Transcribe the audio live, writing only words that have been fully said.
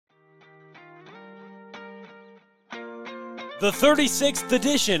The 36th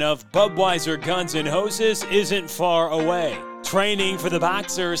edition of Budweiser Guns N' Hoses isn't far away. Training for the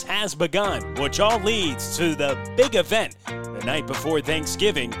boxers has begun, which all leads to the big event the night before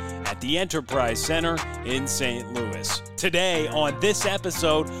Thanksgiving at the Enterprise Center in St. Louis. Today, on this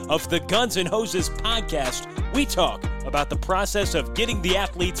episode of the Guns N' Hoses podcast, we talk about the process of getting the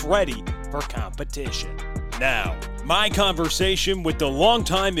athletes ready for competition. Now, my conversation with the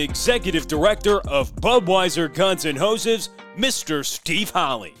longtime executive director of Budweiser Guns N' Hoses, Mr. Steve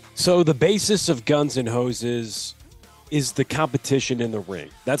Holly. So the basis of Guns N' Hoses is the competition in the ring.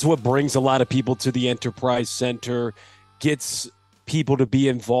 That's what brings a lot of people to the Enterprise Center, gets people to be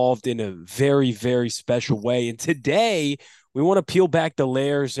involved in a very, very special way. And today, we want to peel back the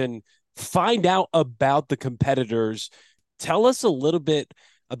layers and find out about the competitors. Tell us a little bit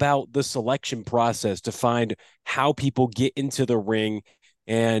about the selection process to find how people get into the ring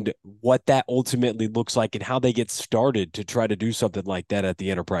and what that ultimately looks like and how they get started to try to do something like that at the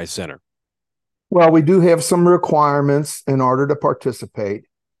Enterprise Center. Well, we do have some requirements in order to participate.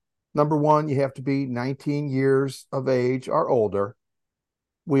 Number one, you have to be 19 years of age or older.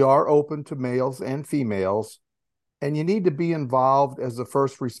 We are open to males and females, and you need to be involved as a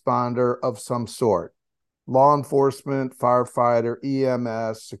first responder of some sort. Law enforcement, firefighter,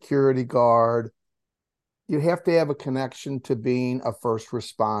 EMS, security guard. You have to have a connection to being a first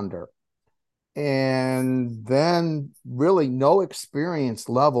responder. And then really no experience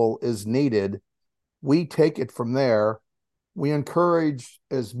level is needed. We take it from there. We encourage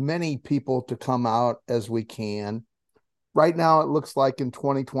as many people to come out as we can. Right now, it looks like in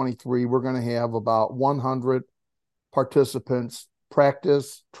 2023, we're going to have about 100 participants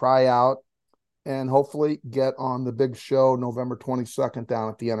practice, try out, and hopefully get on the big show November 22nd down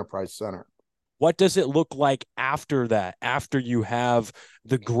at the Enterprise Center. What does it look like after that, after you have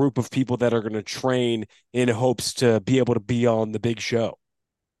the group of people that are going to train in hopes to be able to be on the big show?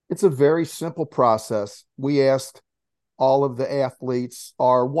 It's a very simple process. We asked all of the athletes,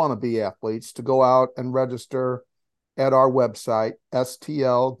 our wannabe athletes, to go out and register at our website,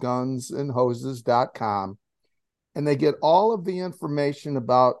 stlgunsandhoses.com. And they get all of the information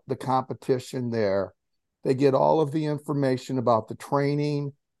about the competition there. They get all of the information about the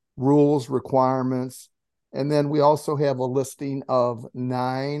training, rules, requirements. And then we also have a listing of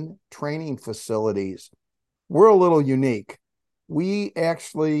 9 training facilities. We're a little unique. We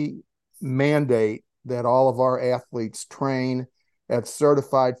actually mandate that all of our athletes train at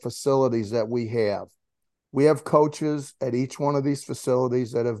certified facilities that we have. We have coaches at each one of these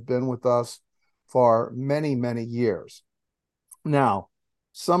facilities that have been with us for many, many years. Now,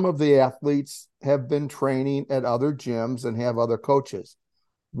 some of the athletes have been training at other gyms and have other coaches.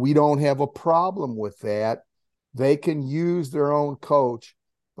 We don't have a problem with that. They can use their own coach,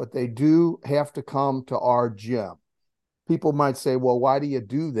 but they do have to come to our gym. People might say, well, why do you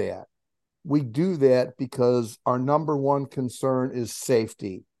do that? We do that because our number one concern is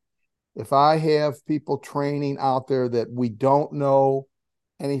safety. If I have people training out there that we don't know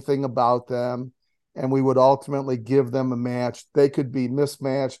anything about them, and we would ultimately give them a match, they could be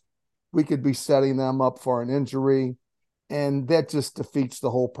mismatched. We could be setting them up for an injury. And that just defeats the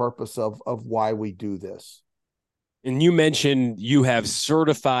whole purpose of why we do this. And you mentioned you have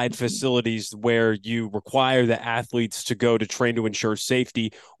certified facilities where you require the athletes to go to train to ensure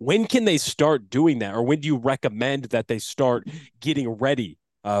safety. When can they start doing that? Or when do you recommend that they start getting ready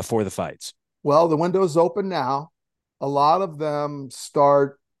for the fights? Well, the window's open now. A lot of them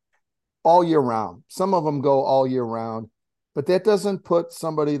start all year round. Some of them go all year round, but that doesn't put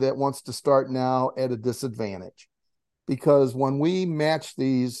somebody that wants to start now at a disadvantage. Because when we match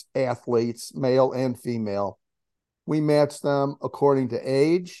these athletes, male and female, we match them according to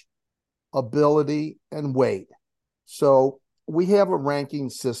age, ability, and weight. So we have a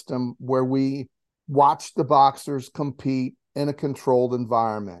ranking system where we watch the boxers compete in a controlled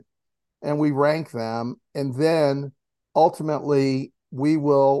environment, and we rank them, and then ultimately we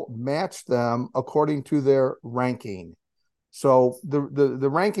will match them according to their ranking. So the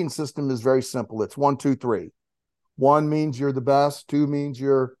ranking system is very simple. It's 1, 2, 3. 1 means you're the best, 2 means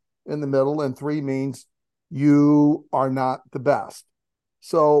you're in the middle, and 3 means you are not the best.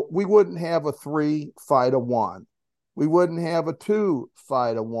 So we wouldn't have a 3 fight a 1. We wouldn't have a 2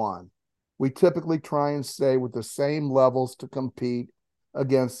 fight a 1. We typically try and stay with the same levels to compete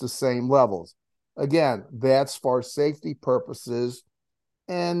against the same levels. Again, that's for safety purposes.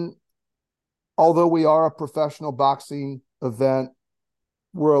 And although we are a professional boxing event,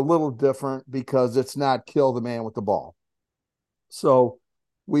 we're a little different because it's not kill the man with the ball. So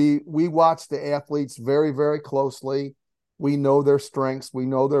we watch the athletes very, very closely. We know their strengths. We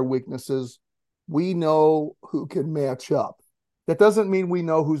know their weaknesses. We know who can match up. That doesn't mean we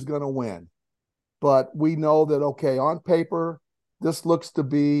know who's going to win, but we know that, okay, on paper, this looks to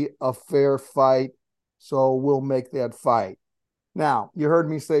be a fair fight. So we'll make that fight. Now, you heard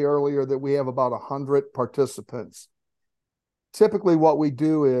me say earlier that we have about 100 participants. Typically, what we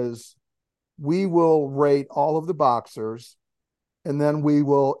do is we will rate all of the boxers, and then we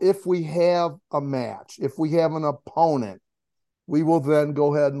will, if we have a match, if we have an opponent, we will then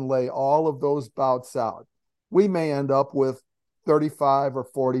go ahead and lay all of those bouts out. We may end up with 35 or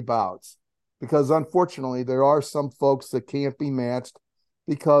 40 bouts because unfortunately there are some folks that can't be matched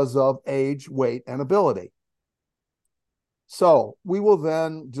because of age, weight, and ability. So we will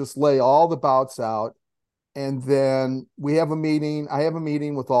then just lay all the bouts out, and then we have a meeting. I have a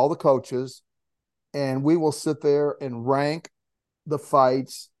meeting with all the coaches, and we will sit there and rank the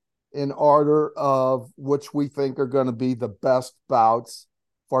fights in order of which we think are going to be the best bouts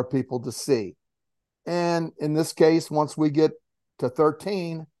for people to see. And in this case, once we get to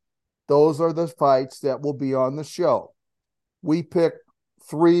 13, those are the fights that will be on the show. We pick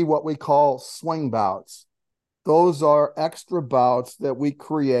 3 what we call swing bouts. Those are extra bouts that we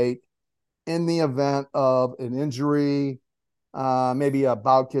create in the event of an injury. Maybe a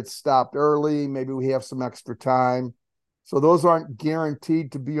bout gets stopped early. Maybe we have some extra time. So those aren't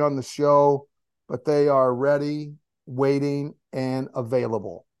guaranteed to be on the show, but they are ready, waiting, and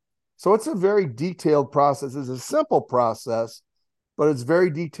available. So it's a very detailed process. It's a simple process, but it's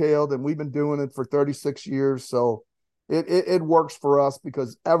very detailed, and we've been doing it for 36 years. So it works for us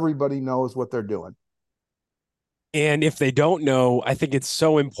because everybody knows what they're doing. And if they don't know, I think it's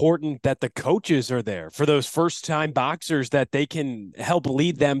so important that the coaches are there for those first time boxers, that they can help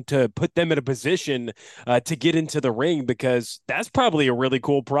lead them to put them in a position to get into the ring, because that's probably a really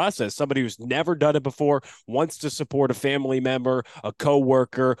cool process. Somebody who's never done it before wants to support a family member, a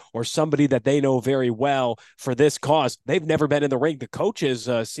coworker, or somebody that they know very well for this cause. They've never been in the ring. The coaches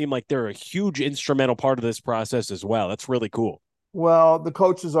seem like they're a huge instrumental part of this process as well. That's really cool. Well, the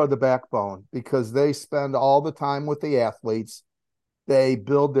coaches are the backbone because they spend all the time with the athletes. They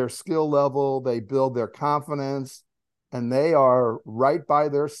build their skill level, they build their confidence, and they are right by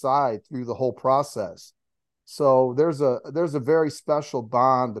their side through the whole process. So there's a very special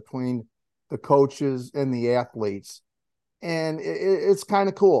bond between the coaches and the athletes. And it's kind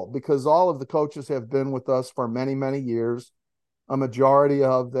of cool because all of the coaches have been with us for many, many years. A majority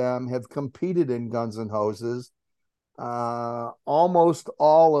of them have competed in Guns and Hoses. Almost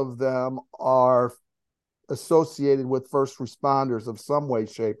all of them are associated with first responders of some way,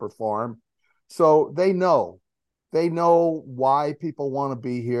 shape, or form. So they know why people want to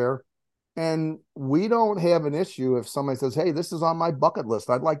be here. And we don't have an issue if somebody says, hey, this is on my bucket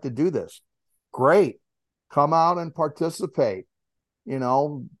list. I'd like to do this. Great. Come out and participate. You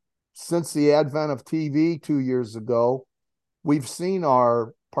know, since the advent of TV 2 years ago, we've seen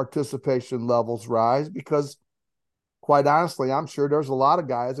our participation levels rise because, quite honestly, I'm sure there's a lot of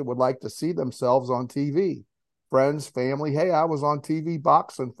guys that would like to see themselves on TV. Friends, family, hey, I was on TV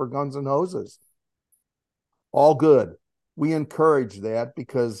boxing for Guns and Hoses. All good. We encourage that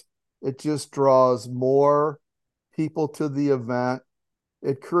because it just draws more people to the event.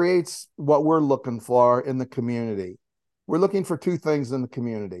 It creates what we're looking for in the community. We're looking for 2 things in the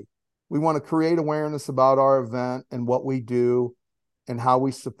community. We want to create awareness about our event and what we do and how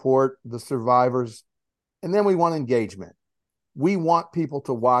we support the survivors. And then we want engagement. We want people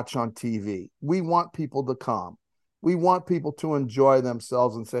to watch on TV. We want people to come. We want people to enjoy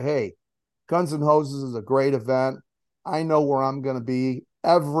themselves and say, hey, Guns and Hoses is a great event. I know where I'm going to be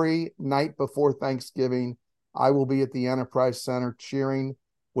every night before Thanksgiving. I will be at the Enterprise Center cheering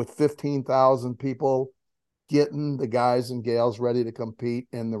with 15,000 people, getting the guys and gals ready to compete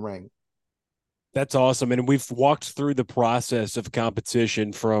in the ring. That's awesome. And we've walked through the process of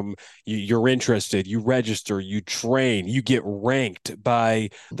competition from you're interested, you register, you train, you get ranked by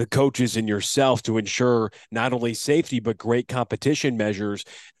the coaches and yourself to ensure not only safety, but great competition measures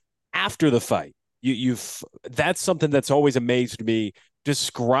after the fight. You've that's something that's always amazed me.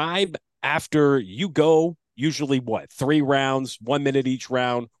 Describe after you go, usually what, 3 rounds, 1 minute each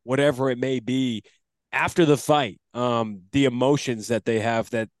round, whatever it may be, after the fight, the emotions that they have,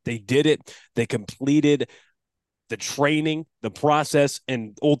 that they did it, they completed the training, the process,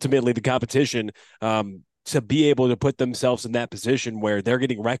 and ultimately the competition, to be able to put themselves in that position where they're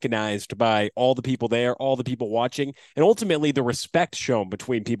getting recognized by all the people there, all the people watching, and ultimately the respect shown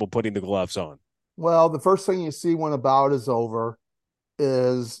between people putting the gloves on. Well, the first thing you see when a bout is over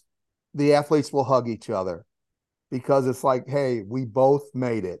is the athletes will hug each other because it's like, hey, we both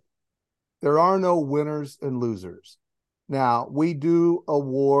made it. There are no winners and losers. Now, we do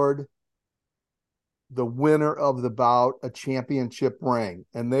award the winner of the bout a championship ring,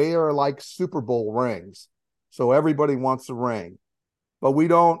 and they are like Super Bowl rings. So everybody wants a ring, but we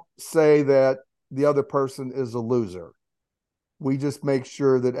don't say that the other person is a loser. We just make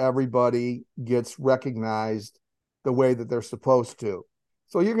sure that everybody gets recognized the way that they're supposed to.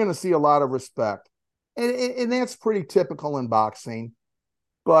 So you're going to see a lot of respect. And that's pretty typical in boxing.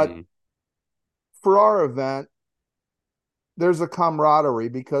 But for our event, there's a camaraderie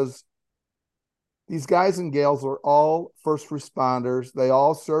because these guys and gals are all first responders. They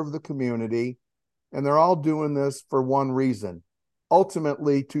all serve the community, and they're all doing this for one reason,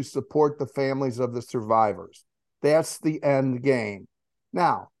 ultimately to support the families of the survivors. That's the end game.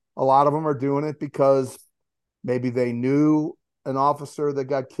 Now, a lot of them are doing it because maybe they knew an officer that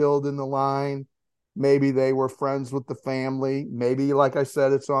got killed in the line. Maybe they were friends with the family. Maybe, like I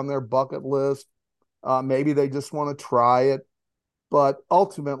said, it's on their bucket list. Maybe they just want to try it. But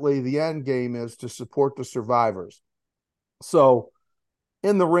ultimately, the end game is to support the survivors. So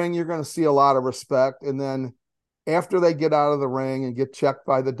in the ring, you're going to see a lot of respect. And then after they get out of the ring and get checked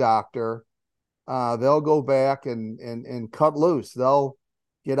by the doctor, they'll go back and cut loose. They'll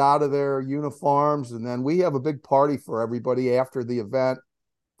get out of their uniforms. And then we have a big party for everybody after the event,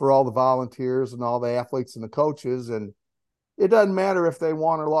 for all the volunteers and all the athletes and the coaches. And it doesn't matter if they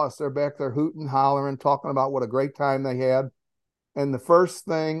won or lost. They're back there hooting, hollering, talking about what a great time they had. And the first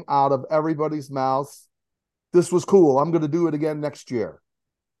thing out of everybody's mouths, this was cool. I'm going to do it again next year.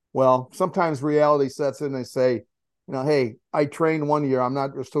 Well, sometimes reality sets in. They say, hey, I trained one year. I'm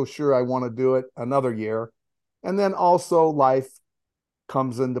not so sure I want to do it another year. And then also life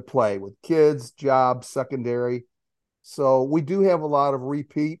comes into play with kids, jobs, secondary. So we do have a lot of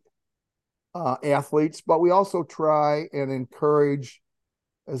repeat athletes, but we also try and encourage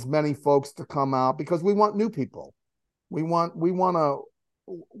as many folks to come out because we want new people. We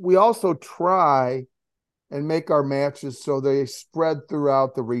also try and make our matches so they spread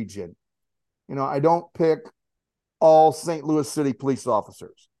throughout the region. I don't pick all St. Louis City police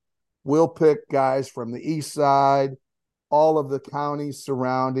officers. We'll pick guys from the east side, all of the counties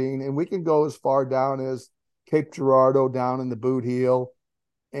surrounding, and we can go as far down as Cape Girardeau, down in the Boot Heel,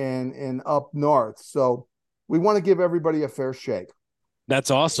 and up north. So we want to give everybody a fair shake.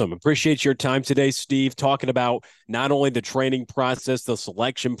 That's awesome. Appreciate your time today, Steve, talking about not only the training process, the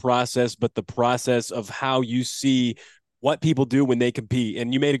selection process, but the process of how you see what people do when they compete.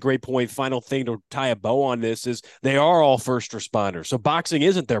 And you made a great point. Final thing to tie a bow on this is they are all first responders. So boxing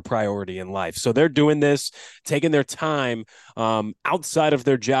isn't their priority in life. So they're doing this, taking their time outside of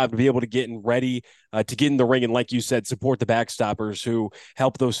their job to be able to get ready to get in the ring. And like you said, support the backstoppers who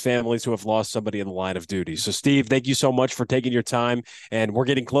help those families who have lost somebody in the line of duty. So Steve, thank you so much for taking your time. And we're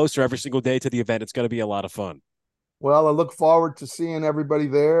getting closer every single day to the event. It's going to be a lot of fun. Well, I look forward to seeing everybody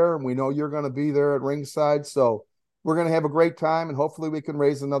there. We know you're going to be there at ringside. So we're going to have a great time, and hopefully we can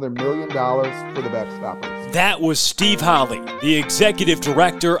raise another $1 million for the Backstoppers. That was Steve Holly, the Executive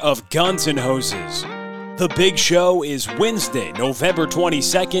Director of Guns N' Hoses. The big show is Wednesday, November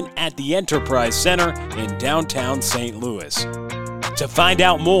 22nd at the Enterprise Center in downtown St. Louis. To find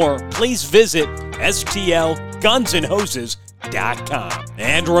out more, please visit stlgunsandhoses.com.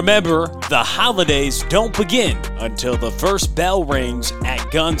 And remember, the holidays don't begin until the first bell rings at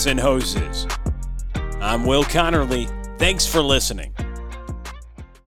Guns N' Hoses. I'm Will Connerly. Thanks for listening.